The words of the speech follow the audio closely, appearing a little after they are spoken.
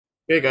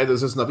Hey guys,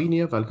 this is Naveen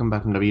here. Welcome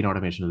back to Naveen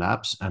Automation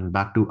Labs and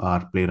back to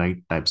our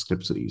Playwright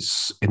TypeScript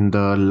series. In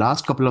the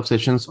last couple of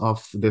sessions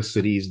of this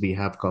series, we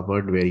have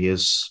covered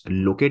various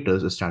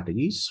locators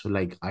strategies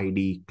like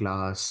ID,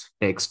 class,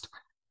 text,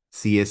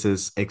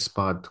 CSS,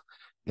 XPath.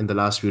 In the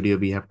last video,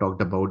 we have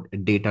talked about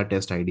data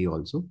test ID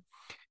also.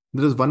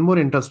 There is one more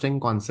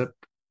interesting concept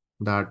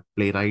that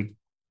Playwright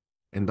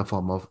in the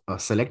form of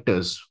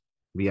selectors.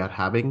 We are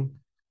having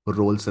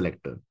role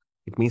selector.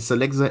 It means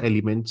selects the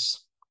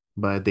elements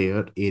by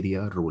their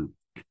area role,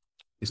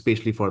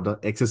 especially for the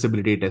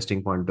accessibility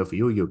testing point of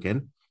view. You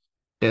can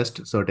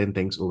test certain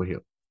things over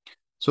here.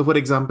 So for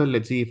example,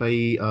 let's see if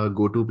I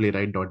go to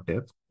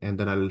playwright.dev and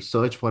then I'll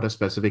search for a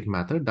specific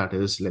method. That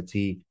is, let's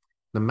see,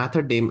 the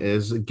method name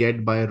is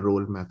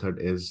getByRole method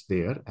is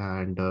there,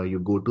 and you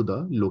go to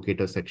the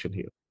locator section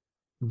here.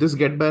 This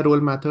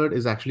getByRole method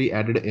is actually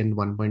added in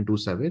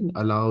 1.27,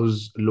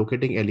 allows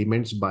locating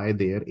elements by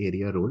their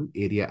area role,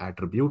 area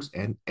attributes,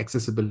 and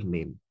accessible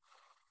name.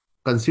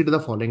 Consider the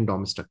following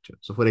DOM structure.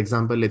 So for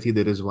example, let's see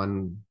there is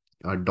one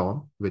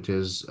DOM which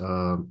is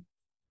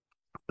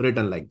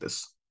written like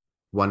this.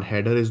 One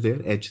header is there,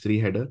 H3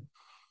 header.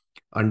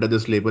 Under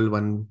this label,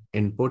 one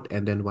input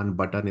and then one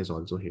button is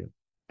also here.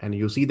 And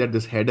you see that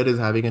this header is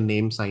having a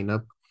name sign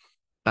up.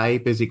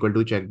 Type is equal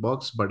to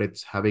checkbox, but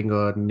it's having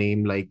a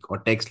name like or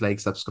text like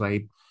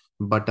subscribe.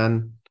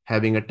 Button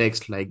having a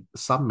text like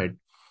submit.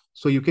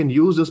 So you can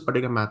use this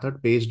particular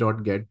method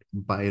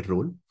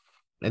page.getByRole,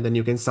 and then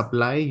you can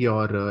supply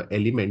your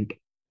element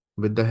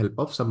with the help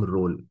of some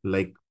role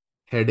like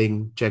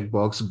heading,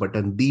 checkbox,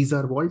 button. These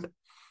are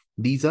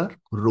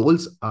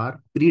roles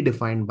are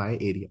predefined by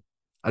area.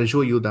 I'll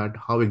show you that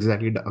how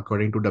exactly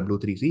according to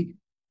W3C,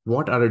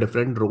 what are the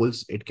different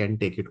roles it can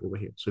take it over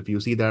here. So if you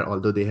see that,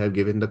 although they have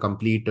given the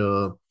complete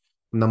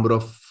number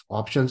of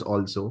options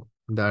also,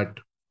 that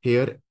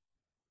here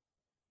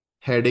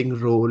heading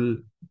role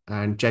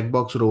and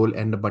checkbox role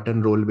and the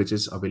button role which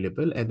is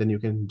available, and then you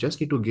can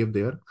just need to give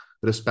their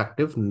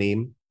respective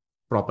name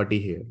property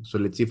here. So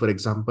let's see, for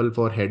example,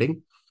 for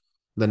heading,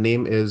 the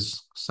name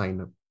is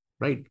sign up,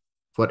 right?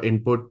 For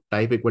input,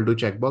 type equal to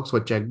checkbox. For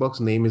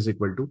checkbox, name is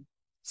equal to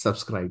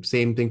subscribe.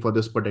 Same thing for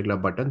this particular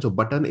button. So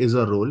button is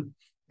a role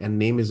and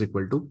name is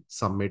equal to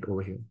submit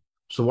over here.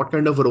 So what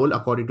kind of role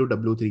according to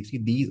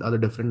W3C? These are the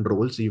different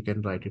roles you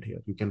can write it here.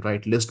 You can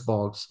write list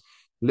box,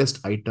 list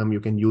item.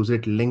 You can use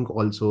it link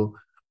also,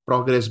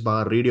 progress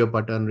bar, radio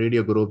button,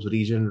 radio groups,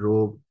 region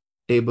row,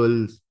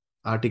 tables,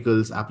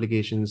 articles,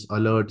 applications,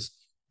 alerts.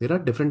 There are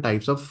different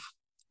types of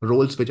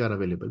roles which are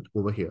available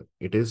over here.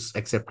 It is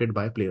accepted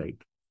by Playwright,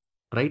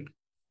 right?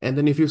 And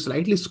then if you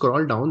slightly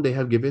scroll down, they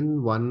have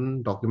given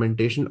one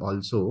documentation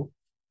also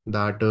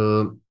that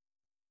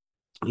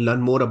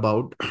learn more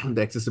about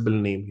the accessible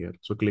name here.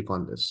 So click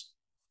on this.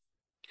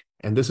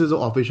 And this is the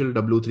official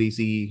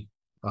W3C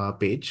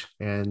page.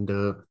 And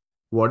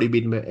what do you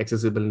mean by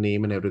accessible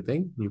name and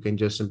everything? You can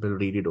just simply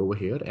read it over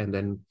here. And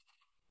then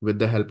with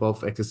the help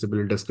of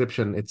accessible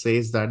description, it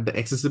says that the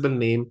accessible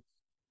name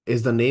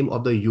is the name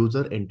of the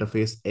user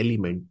interface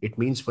element. It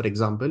means, for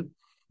example,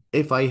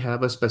 if I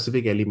have a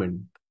specific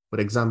element, for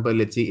example,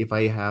 let's see if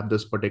I have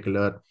this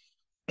particular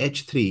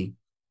H3,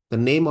 the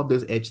name of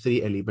this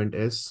H3 element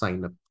is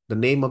sign up. The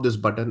name of this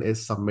button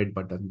is submit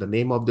button. The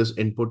name of this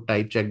input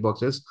type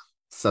checkbox is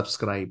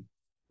subscribe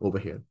over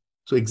here.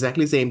 So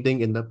exactly same thing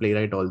in the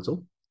Playwright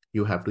also.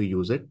 You have to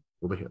use it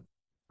over here,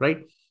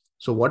 right?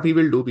 So what we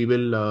will do, we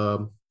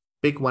will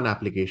pick one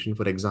application.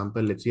 For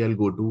example, let's see, I'll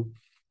go to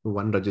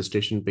one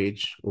registration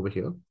page over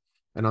here.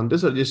 And on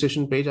this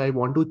registration page, I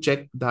want to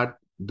check that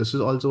this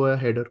is also a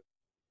header.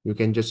 You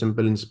can just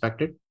simply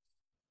inspect it.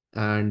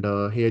 And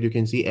here you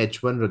can see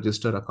H1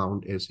 register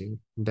account is here.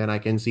 Then I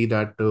can see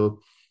that,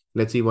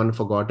 let's see, one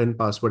forgotten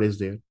password is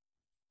there.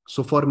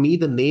 So for me,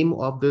 the name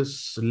of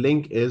this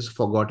link is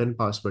forgotten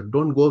password.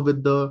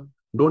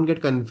 Don't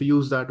get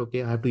confused that,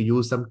 okay, I have to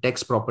use some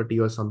text property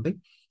or something.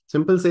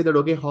 Simple say that,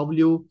 okay, how will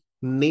you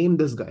name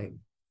this guy?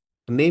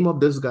 The name of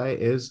this guy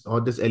is,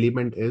 or this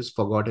element is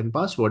forgotten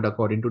password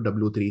according to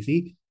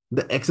W3C.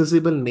 The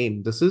accessible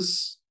name, this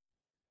is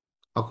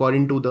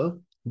according to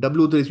the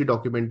W3C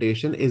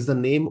documentation, is the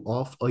name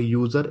of a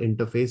user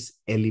interface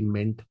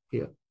element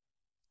here,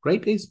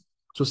 right guys?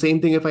 So same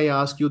thing if I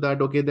ask you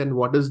that, okay, then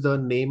what is the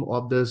name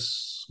of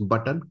this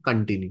button?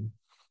 Continue.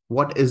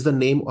 What is the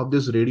name of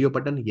this radio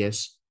button?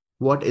 Yes.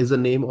 What is the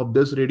name of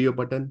this radio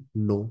button?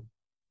 No.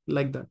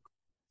 Like that.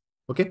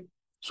 Okay.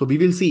 So we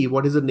will see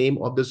what is the name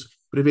of this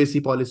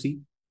privacy policy.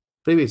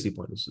 Privacy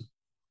policy.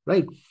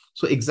 Right.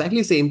 So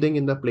exactly same thing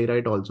in the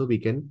Playwright also, we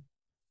can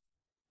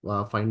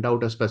find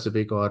out a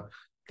specific or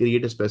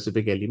create a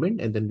specific element,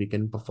 and then we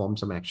can perform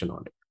some action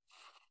on it.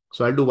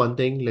 So I'll do one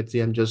thing. Let's say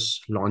I'm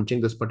just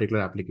launching this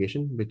particular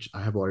application, which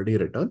I have already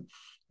written.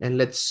 And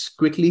let's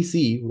quickly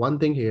see one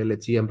thing here.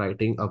 Let's see, I'm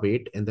writing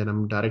await, and then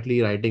I'm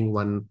directly writing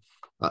one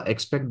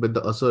expect with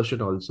the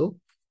assertion also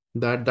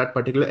that that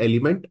particular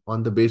element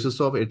on the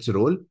basis of its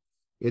role,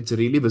 it's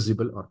really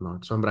visible or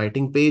not. So I'm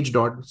writing page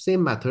dot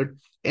same method.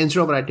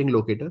 Instead of writing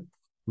locator,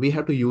 we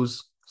have to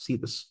use, see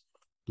this,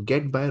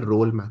 get by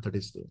role method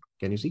is there.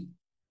 Can you see?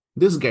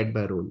 This get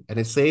by role, and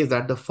it says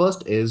that the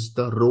first is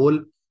the role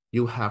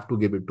you have to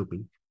give it to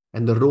me,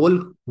 and the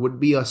role would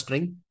be a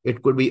string.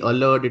 It could be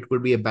alert, it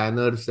could be a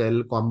banner,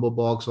 cell, combo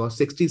box, or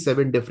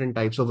 67 different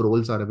types of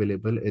roles are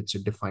available. It's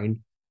defined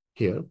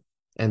here.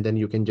 And then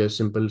you can just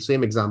simple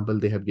same example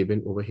they have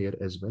given over here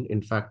as well.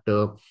 In fact,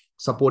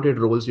 supported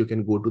roles, you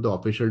can go to the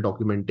official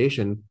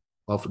documentation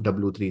of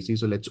W3C.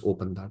 So let's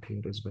open that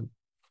here as well.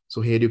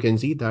 So here you can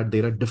see that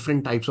there are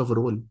different types of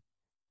role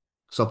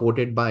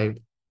supported by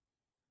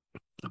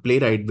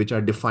Playwright, which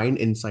are defined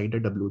inside the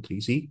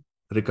W3C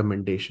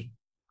recommendation.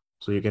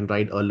 So you can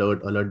write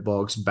alert, alert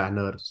box,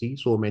 banner. See,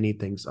 so many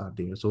things are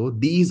there. So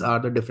these are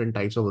the different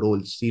types of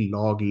roles. See,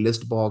 log,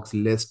 list box,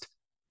 list.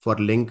 For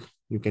link,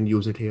 you can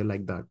use it here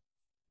like that,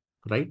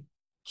 right?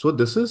 So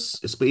this is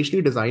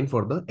especially designed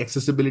for the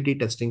accessibility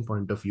testing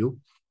point of view,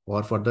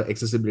 or for the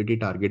accessibility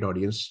target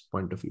audience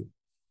point of view,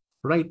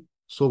 right?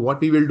 So what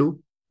we will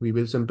do, we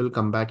will simply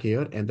come back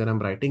here, and then I'm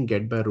writing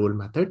get by role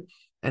method.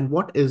 And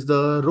what is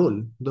the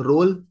role? The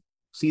role,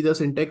 see the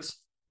syntax.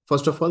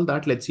 First of all,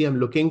 that let's see, I'm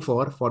looking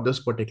for this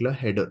particular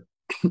header.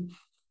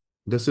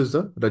 This is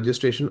the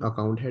registration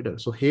account header.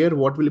 So here,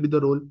 what will be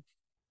the role?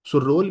 So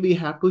role, we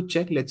have to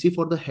check. Let's see,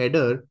 for the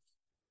header,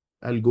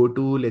 I'll go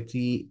to, let's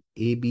see,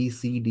 A, B,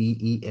 C, D,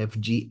 E, F,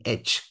 G,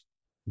 H.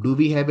 Do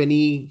we have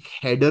any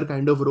header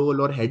kind of role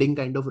or heading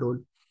kind of role?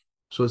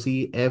 So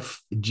see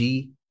F,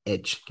 G,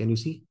 H. Can you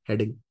see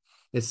heading?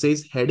 It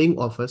says heading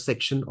of a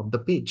section of the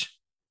page.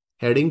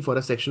 Heading for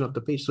a section of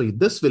the page. So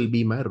this will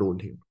be my role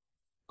here.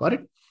 Got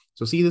it?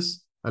 So see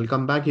this. I'll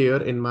come back here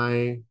in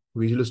my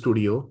Visual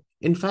Studio.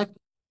 In fact,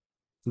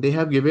 they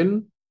have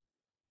given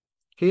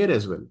here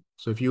as well.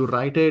 So if you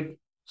write it,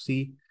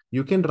 see,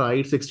 you can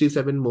write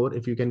 67 more.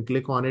 If you can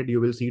click on it, you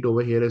will see it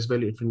over here as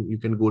well. If you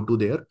can go to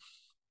their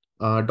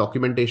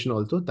documentation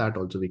also, that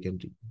also we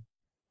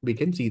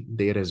can see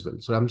there as well.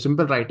 So I'm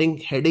simple writing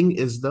heading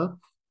is the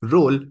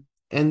role,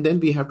 and then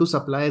we have to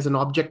supply as an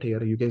object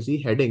here. You can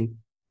see heading,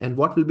 and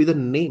what will be the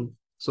name?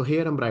 So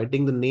here I'm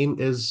writing the name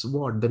is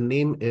what? The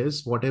name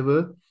is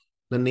whatever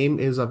the name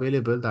is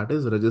available, that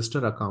is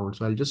register account.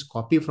 So I'll just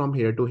copy from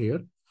here to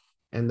here,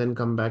 and then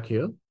come back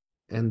here,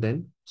 and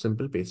then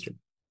simple paste it,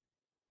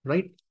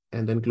 right?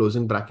 And then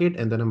closing bracket,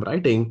 and then I'm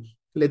writing,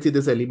 let's see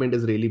this element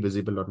is really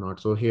visible or not.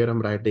 So here I'm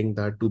writing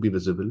that to be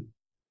visible,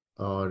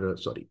 or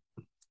sorry,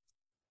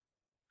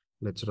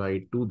 let's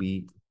write to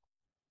be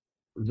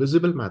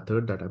visible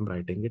method, that I'm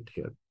writing it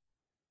here.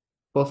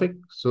 Perfect.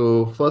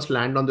 So first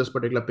land on this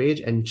particular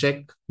page and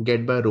check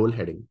get by role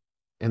heading.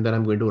 And then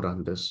I'm going to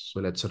run this. So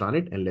let's run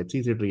it and let's see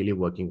is it really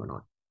working or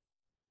not.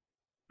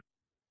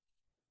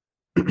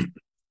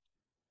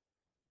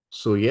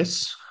 So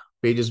yes,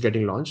 page is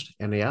getting launched,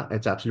 and yeah,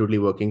 it's absolutely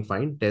working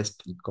fine.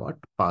 Test got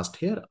passed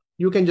here.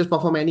 You can just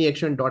perform any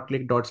action, dot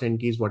click, dot send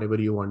keys, whatever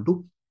you want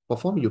to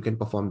perform, you can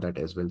perform that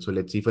as well. So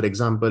let's see, for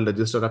example,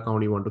 register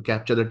account, you want to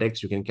capture the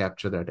text, you can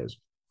capture that as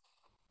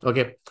well.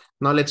 Okay,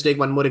 now let's take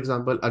one more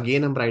example.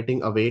 Again, I'm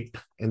writing await,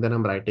 and then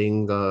I'm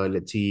writing,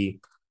 let's see,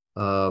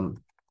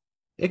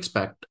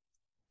 expect.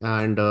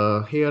 And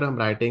here I'm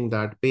writing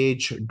that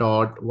page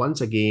dot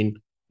once again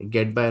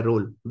get by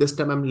role. This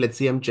time let's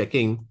see, I'm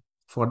checking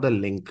for the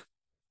link.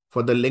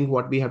 For the link,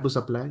 what we have to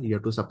supply? You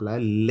have to supply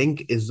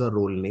link is the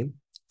role name,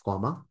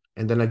 comma.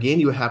 And then again,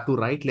 you have to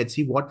write, let's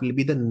see, what will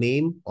be the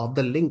name of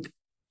the link.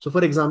 So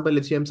for example,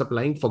 let's say I'm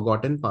supplying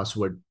forgotten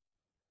password,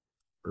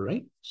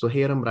 right? So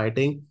here I'm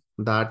writing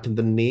that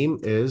the name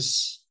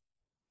is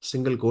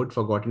single quote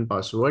forgotten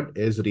password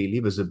is really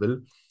visible,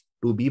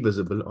 to be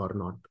visible or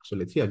not. So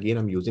let's see, again,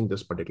 I'm using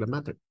this particular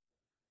method,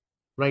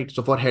 right?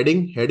 So for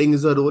heading, heading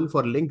is a role.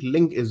 For link,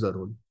 link is a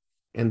role.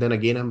 And then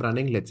again, I'm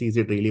running. Let's see, is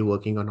it really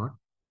working or not?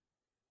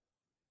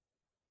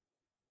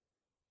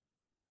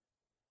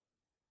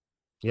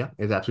 Yeah,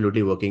 it's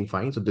absolutely working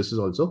fine. So this is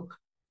also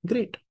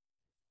great,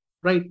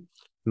 right?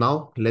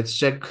 Now let's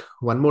check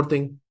one more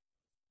thing.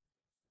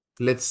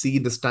 Let's see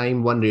this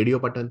time one radio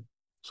button.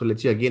 So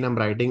let's see, again, I'm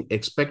writing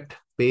expect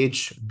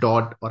page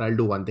dot, or I'll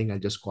do one thing. I'll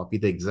just copy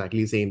the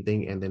exactly same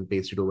thing and then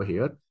paste it over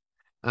here.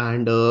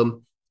 And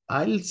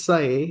I'll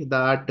say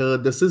that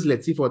this is,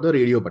 let's see, for the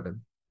radio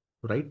button,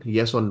 right?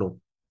 Yes or no.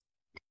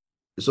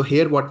 So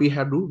here what we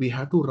have to do, we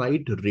have to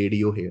write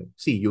radio here.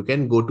 See, you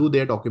can go to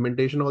their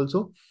documentation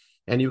also,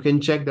 and you can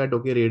check that,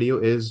 okay, radio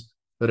is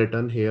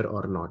written here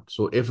or not.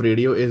 So if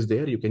radio is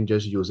there, you can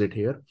just use it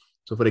here.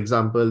 So for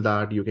example,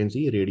 that you can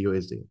see radio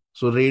is there.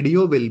 So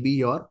radio will be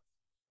your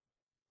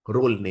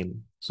role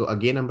name. So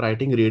again, I'm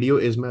writing radio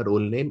is my role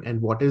name.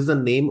 And what is the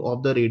name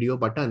of the radio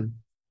button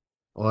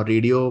or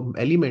radio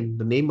element?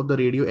 The name of the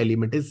radio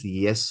element is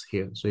yes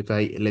here. So if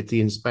I, let's see,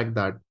 inspect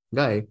that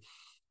guy,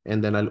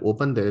 and then I'll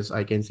open this,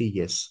 I can see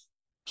yes.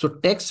 So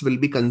text will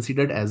be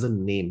considered as a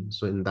name.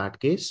 So in that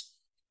case,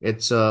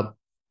 it's a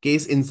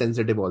case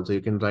insensitive also.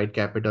 You can write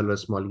capital or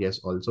small yes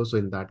also. So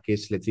in that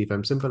case, let's see, if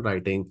I'm simple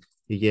writing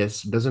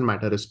yes, doesn't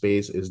matter if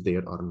space is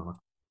there or not.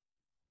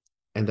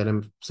 And then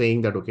I'm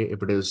saying that, okay,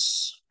 if it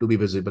is to be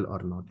visible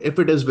or not. If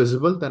it is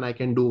visible, then I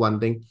can do one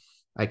thing.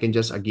 I can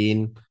just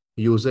again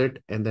use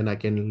it, and then I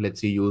can,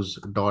 let's see, use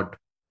dot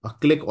a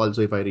click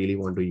also. If I really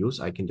want to use,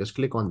 I can just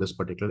click on this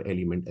particular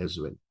element as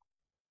well,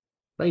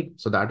 right?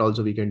 So that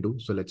also we can do.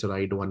 So let's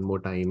write one more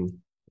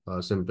time,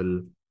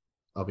 simple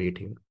await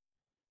here.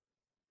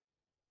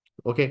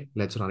 Okay,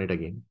 let's run it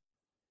again.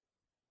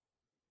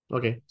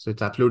 Okay, so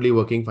it's absolutely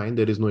working fine.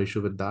 There is no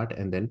issue with that.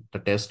 And then the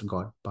test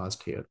got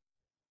passed here.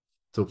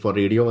 So for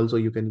radio also,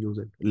 you can use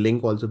it.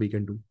 Link also we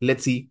can do.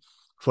 Let's see,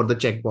 for the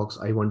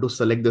checkbox, I want to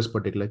select this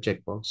particular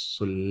checkbox.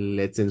 So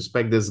let's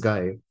inspect this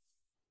guy,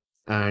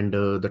 and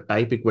the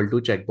type equal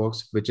to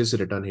checkbox, which is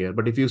written here.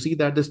 But if you see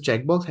that this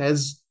checkbox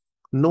has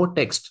no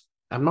text,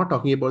 I'm not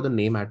talking about the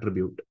name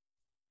attribute,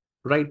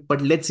 right?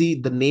 But let's see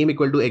the name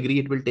equal to agree,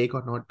 it will take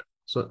or not.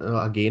 So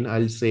again,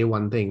 I'll say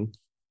one thing.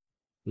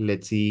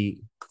 Let's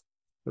see,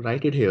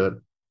 write it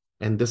here.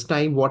 And this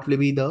time, what will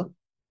be the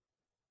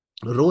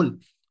role?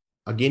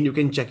 Again, you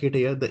can check it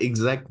here,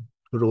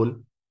 role,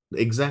 the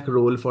exact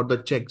role for the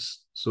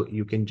checks. So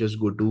you can just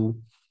go to,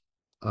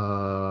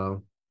 uh,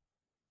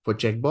 for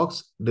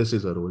checkbox, this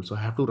is a role. So I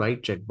have to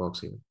write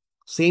checkbox here.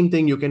 Same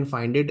thing, you can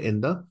find it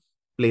in the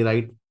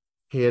Playwright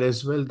here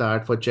as well,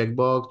 that for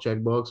checkbox,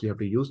 you have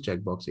to use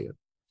checkbox here.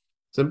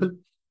 Simple.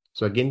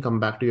 So again, come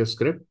back to your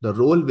script. The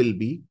role will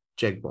be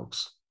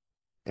checkbox.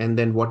 And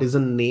then what is the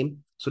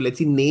name? So let's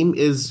see, name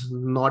is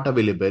not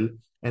available.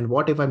 And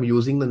what if I'm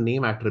using the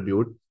name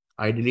attribute?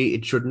 Ideally,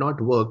 it should not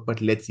work,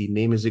 but let's see,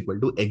 name is equal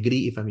to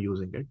agree if I'm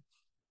using it.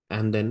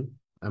 And then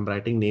I'm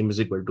writing name is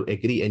equal to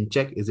agree and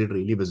check, is it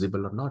really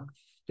visible or not?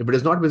 If it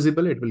is not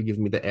visible, it will give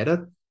me the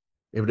error.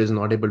 If it is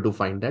not able to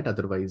find that,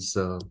 otherwise,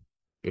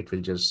 it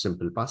will just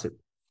simple pass it.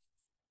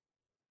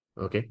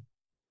 Okay.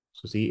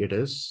 So see, it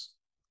is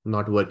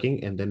not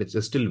working, and then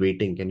it's still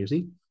waiting. Can you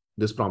see?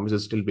 This promise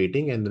is still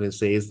waiting, and then it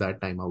says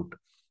that timeout.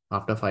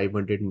 After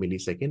 500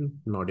 millisecond,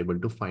 not able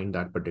to find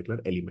that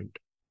particular element.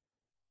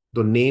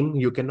 The name,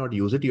 you cannot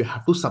use it. You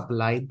have to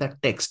supply the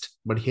text.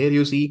 But here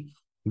you see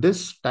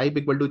this type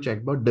equal to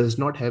checkbox does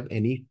not have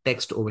any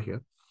text over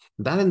here.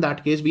 Then in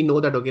that case, we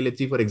know that, okay, let's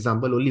see, for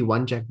example, only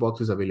one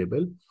checkbox is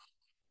available.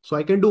 So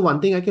I can do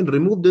one thing. I can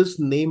remove this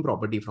name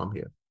property from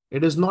here.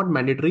 It is not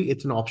mandatory.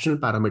 It's an optional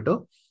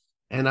parameter.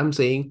 And I'm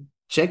saying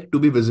check to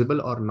be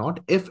visible or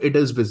not. If it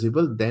is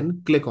visible,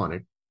 then click on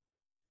it,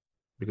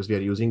 because we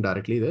are using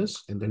directly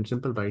this, and then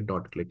simple write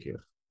dot click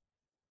here.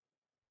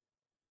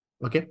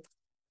 Okay.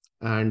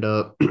 And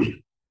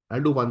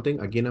I'll do one thing.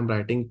 Again, I'm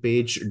writing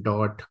page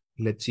dot,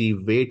 let's see,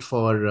 wait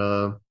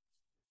for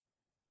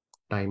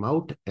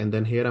timeout. And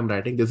then here I'm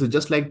writing, this is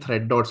just like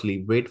thread dot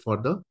sleep, wait for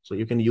the, so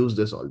you can use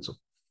this also.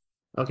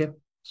 Okay.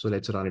 So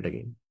let's run it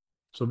again.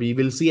 So we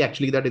will see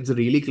actually that it's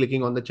really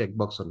clicking on the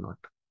checkbox or not.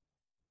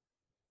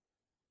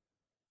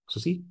 So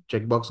see,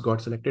 checkbox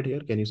got selected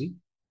here. Can you see?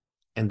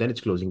 And then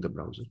it's closing the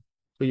browser.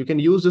 So you can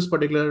use this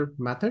particular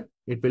method.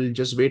 It will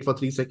just wait for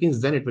 3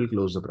 seconds, then it will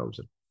close the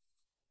browser.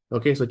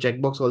 Okay, so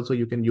checkbox also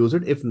you can use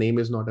it. If name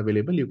is not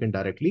available, you can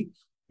directly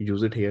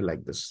use it here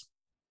like this.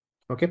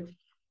 Okay.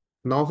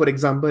 Now, for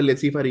example,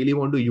 let's see if I really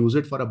want to use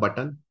it for a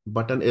button.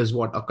 Button is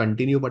what? A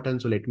continue button.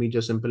 So let me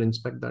just simple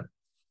inspect that.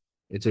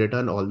 It's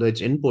written, although it's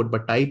input,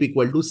 but type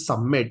equal to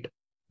submit,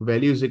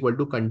 value is equal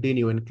to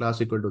continue, and class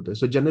equal to this.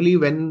 So generally,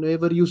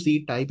 whenever you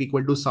see type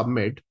equal to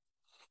submit,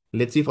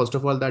 let's see, first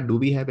of all, that do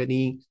we have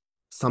any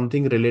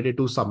something related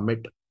to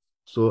submit?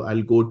 So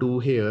I'll go to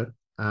here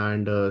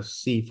and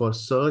see for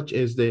search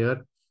is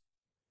there,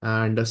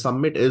 and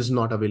submit is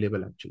not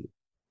available actually,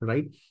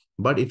 right?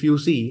 But if you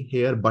see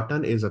here,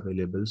 button is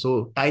available.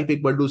 So type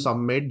equal to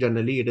submit,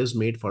 generally it is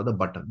made for the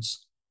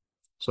buttons.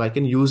 So I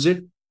can use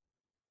it.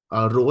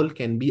 A role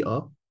can be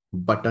a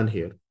button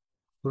here,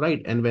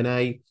 right? And when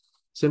I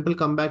simple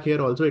come back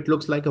here also, it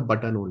looks like a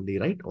button only,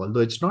 right?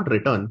 Although it's not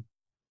written,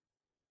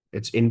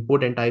 it's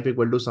input and type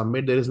equal to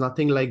submit. There is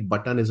nothing like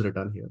button is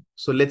written here.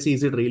 So let's see,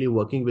 is it really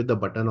working with the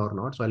button or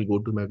not? So I'll go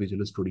to my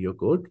Visual Studio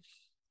Code,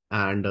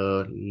 and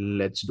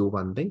let's do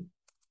one thing.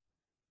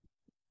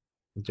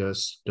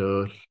 Just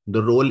the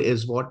role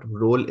is what?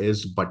 Role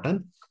is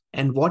button.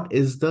 And what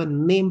is the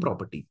name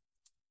property?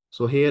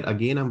 So here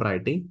again, I'm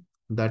writing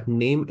that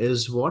name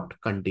is what?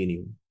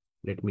 Continue.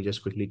 Let me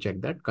just quickly check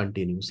that.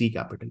 Continue, C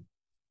capital.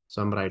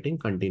 So I'm writing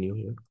continue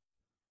here.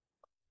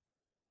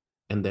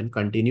 And then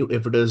continue.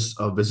 If it is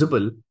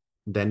visible,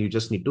 then you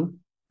just need to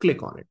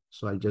click on it.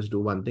 So I'll just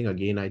do one thing.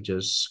 Again, I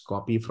just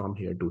copy from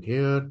here to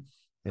here,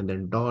 and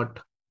then dot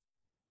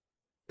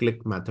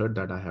click method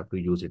that I have to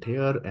use it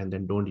here. And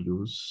then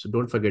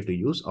don't forget to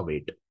use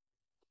await.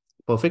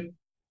 Perfect.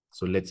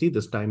 So let's see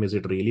this time, is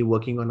it really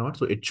working or not?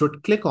 So it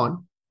should click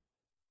on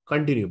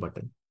continue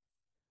button.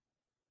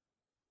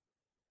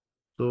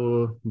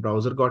 So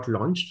browser got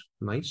launched.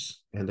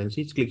 Nice. And then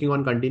see, it's clicking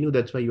on continue.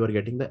 That's why you are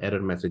getting the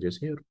error messages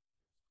here.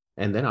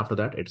 And then after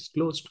that, it's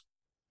closed.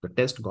 The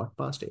test got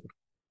passed here.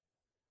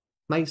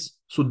 Nice.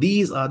 So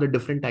these are the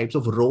different types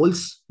of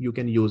roles you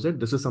can use it.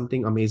 This is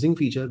something amazing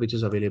feature which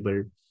is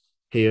available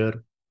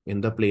here in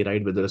the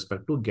Playwright with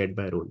respect to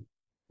getByRole.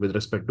 With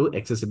respect to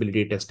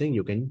accessibility testing,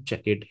 you can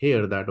check it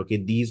here that, okay,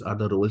 these are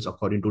the roles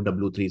according to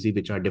W3C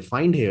which are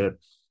defined here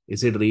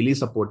Is it really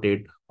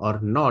supported or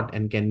not?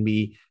 And can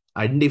we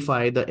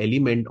identify the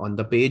element on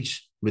the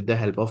page with the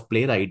help of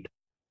Playwright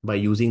by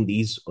using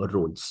these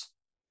roles?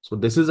 So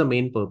this is the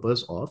main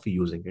purpose of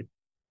using it.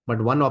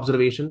 But one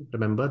observation,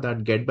 remember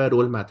that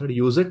getByRole method,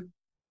 use it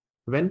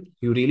when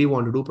you really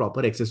want to do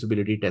proper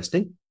accessibility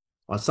testing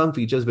or some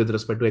features with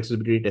respect to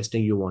accessibility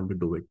testing, you want to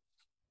do it.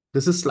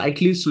 This is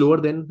slightly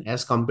slower than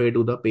as compared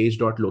to the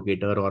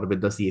page.locator or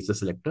with the CSS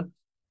selector.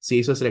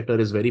 CSS selector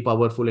is very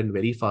powerful and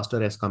very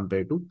faster as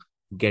compared to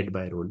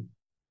getByRole,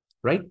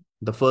 right?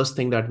 The first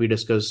thing that we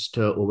discussed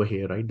over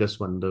here, right? This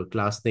one, the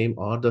class name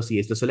or the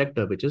CSS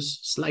selector, which is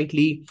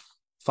slightly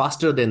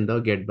faster than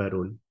the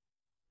getByRole.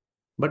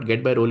 But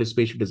getByRole is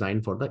specially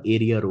designed for the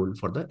ARIA role,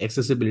 for the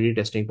accessibility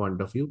testing point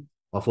of view,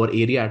 or for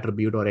ARIA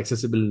attribute or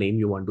accessible name,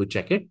 you want to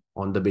check it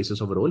on the basis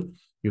of a role.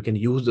 You can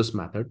use this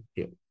method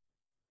here.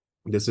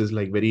 This is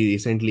like very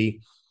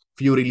recently,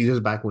 few releases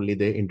back only,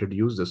 they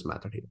introduced this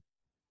method here.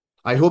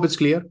 I hope it's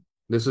clear.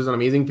 This is an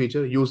amazing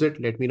feature. Use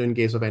it. Let me know in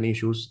case of any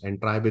issues and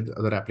try with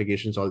other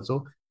applications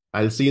also.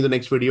 I'll see you in the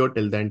next video.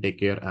 Till then, take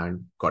care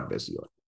and God bless you all.